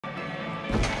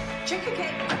Check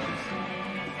again.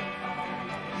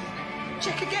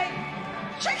 Check again.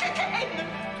 Check again.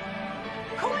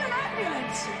 Call an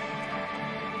ambulance.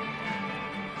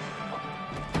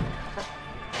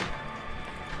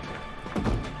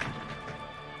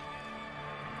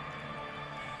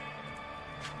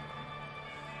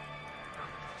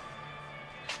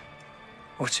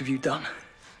 What have you done?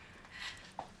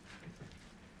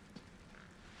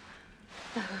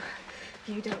 No,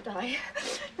 you don't die.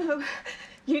 No,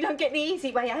 you don't get the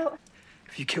easy way out.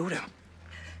 Have you killed him?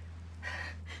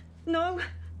 No,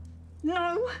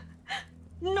 no,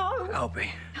 no.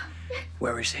 Albie,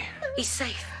 where is he? He's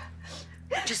safe.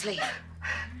 Just leave.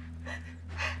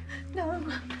 No,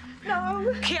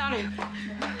 no. Keanu!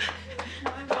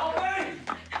 Albie!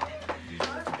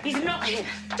 He's not here.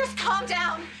 Just calm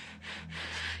down.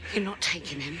 You're not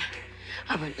taking him.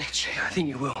 I won't let you. I think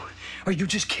you will. Or you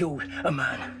just killed a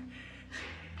man.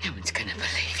 No one's gonna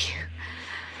believe you.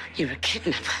 You're a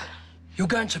kidnapper. You're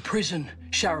going to prison,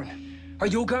 Sharon. Or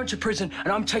you're going to prison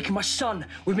and I'm taking my son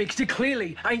with me because he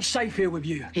clearly ain't safe here with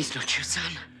you. He's not your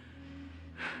son.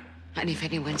 And if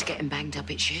anyone's getting banged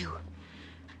up, it's you.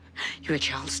 You're a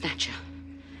child snatcher.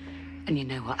 And you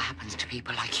know what happens to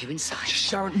people like you inside.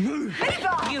 Sharon, move!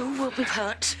 You will be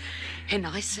hurt in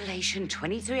isolation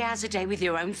 23 hours a day with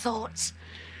your own thoughts.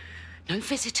 No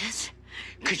visitors,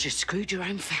 because you screwed your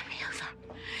own family over.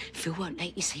 Phil won't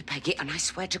let you see Peggy, and I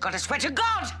swear to God,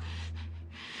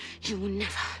 you will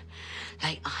never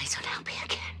lay eyes on Albie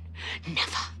again.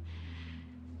 Never.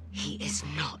 He is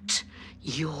not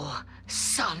your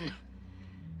son.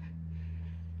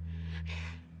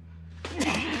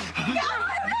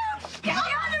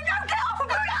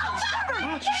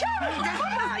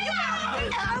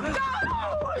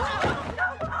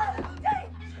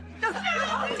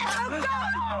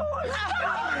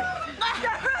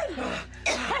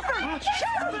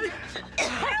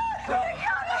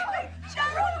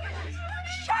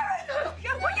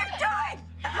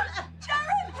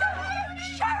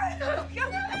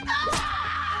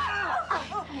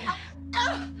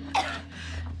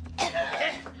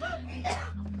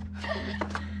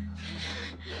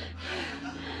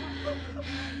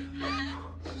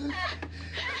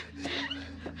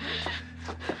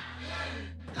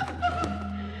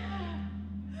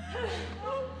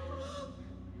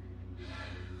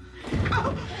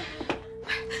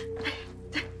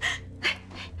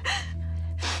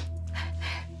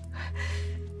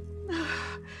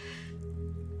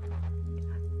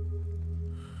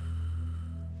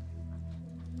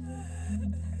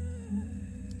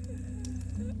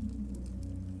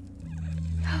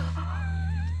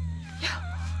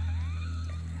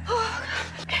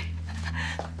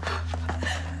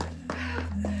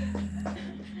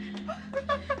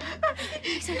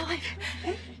 He's alive.